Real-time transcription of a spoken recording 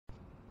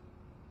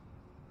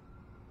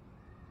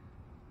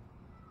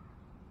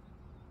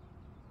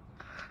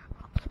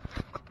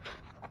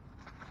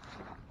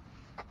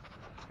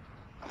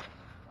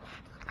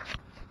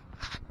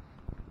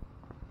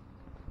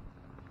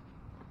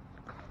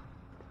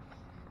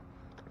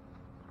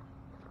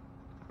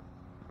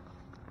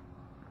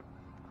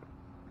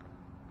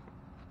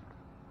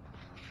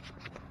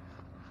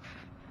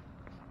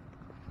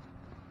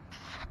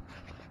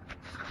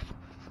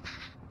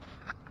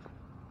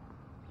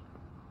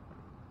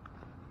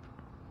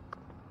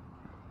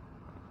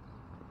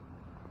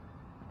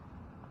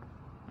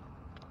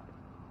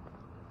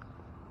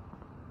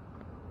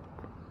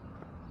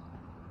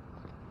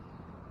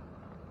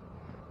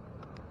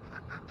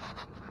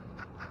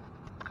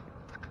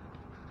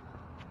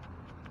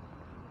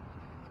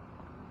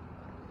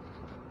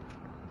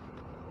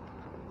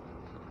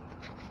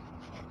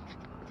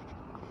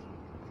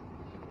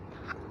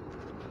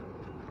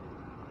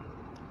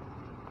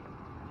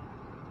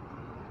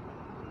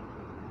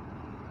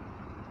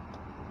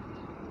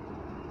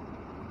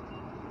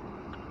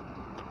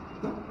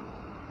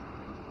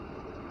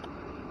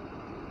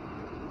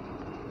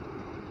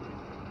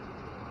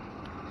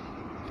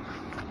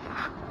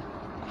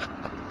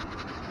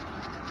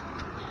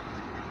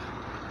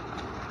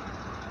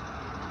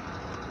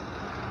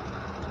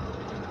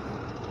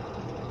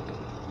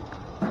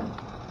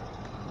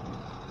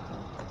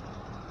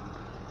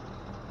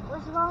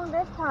wrong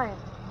this time?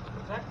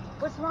 What's that?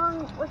 What's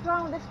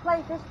wrong with this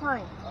place this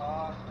time?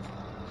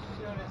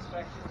 Doing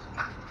inspections.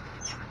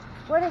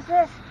 What is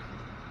this?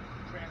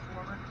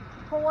 Transformer.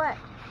 For what?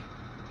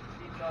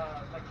 Needs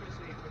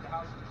electricity for the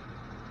houses.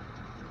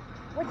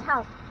 Which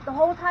house? The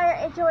whole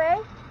entire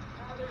HOA?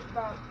 There's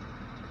about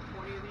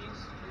 20 of these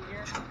in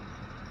here.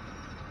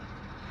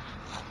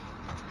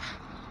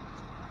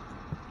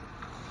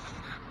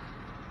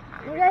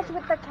 You guys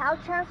with the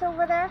Caltrans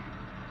over there?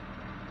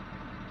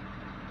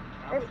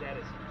 Not with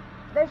Edison.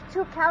 There's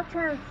two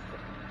Caltrans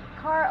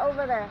car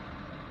over there.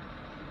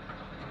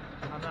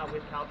 I'm not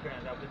with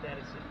Caltrans, I'm with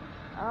Edison.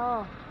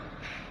 Oh.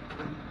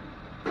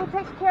 Who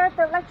takes care of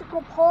the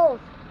electrical poles?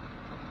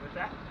 What's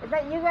that? Is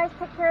that you guys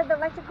take care of the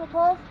electrical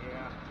poles?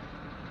 Yeah.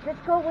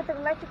 Let's go with the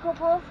electrical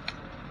poles.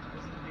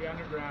 This is the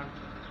underground.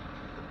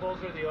 The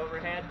poles are the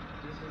overhead.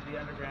 This is the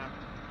underground.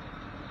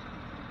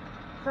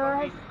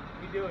 So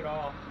we do it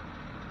all.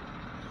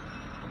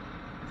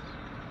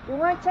 You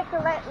want to check the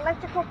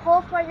electrical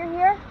poles while you're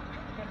here?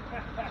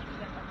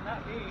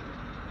 Not me.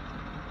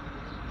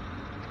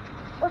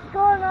 What's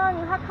going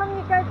on? How come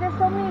you guys, there's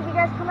so many of you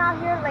guys come out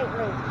here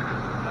lately?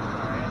 I'm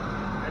sorry.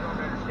 I don't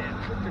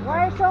understand.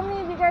 Why are so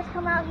many of you guys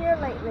come out here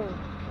lately?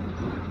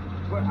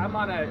 I'm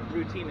on a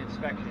routine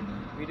inspection.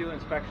 We do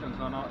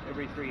inspections on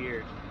every 3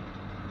 years.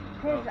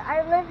 Because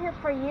I live here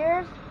for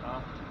years.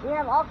 We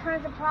have all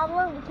kinds of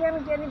problems. We can't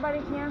even get anybody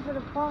to answer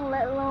the phone,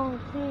 let alone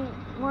see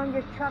one of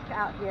your truck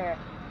out here.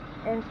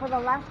 And for the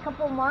last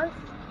couple months,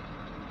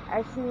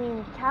 I've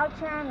seen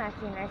Caltran, I've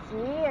seen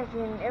SCE, I've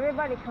seen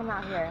everybody come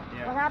out here.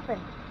 Yeah. What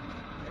happened?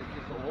 It's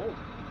just old.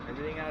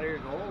 Everything out here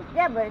is old.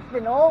 Yeah, but it's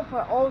been old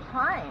for old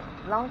time,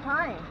 long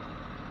time.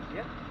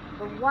 Yeah.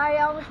 But why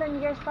all of a sudden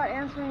you guys start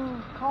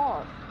answering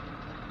calls?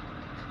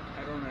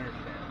 I don't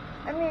understand.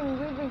 I mean,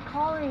 we've been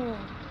calling.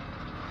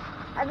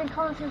 I've been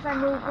calling since I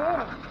moved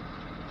in.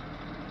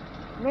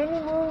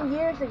 Many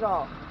years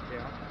ago.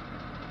 Yeah.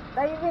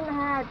 They even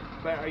had.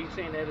 But are you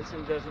saying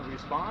Edison doesn't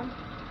respond?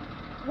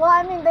 Well,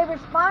 I mean, they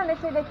respond. They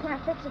say they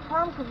can't fix the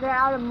problem because they're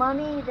out of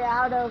money, they're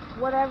out of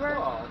whatever.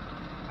 Well,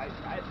 I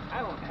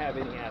don't have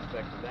any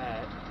aspect of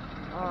that.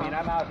 Oh. I mean,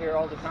 I'm out here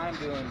all the time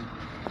doing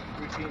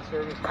routine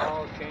service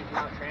calls, changing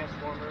out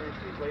transformers,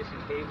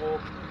 replacing cable.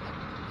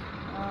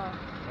 Oh.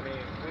 I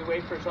mean, we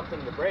wait for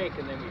something to break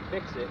and then we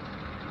fix it.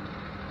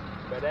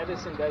 But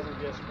Edison doesn't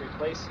just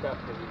replace stuff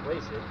to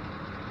replace it.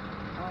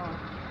 Oh.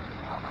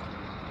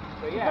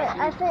 But yeah, But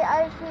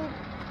I see.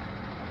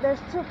 There's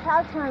two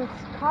Caltrans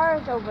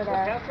cars over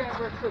there. Well, Caltrans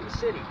works for the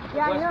city,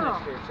 Yeah, I know.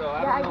 Westminster, so I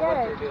Yeah, don't know what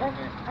I they're get doing it.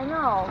 here. I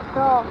know.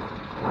 So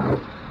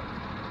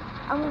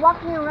I'm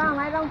walking around.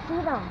 I don't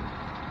see them.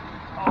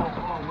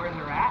 Oh, where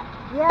they're at?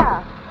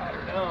 Yeah. I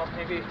don't know.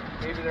 Maybe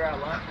they're at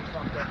lunch or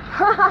something.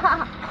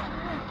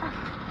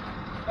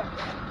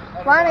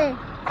 Funny.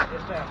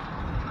 Yes, ma'am.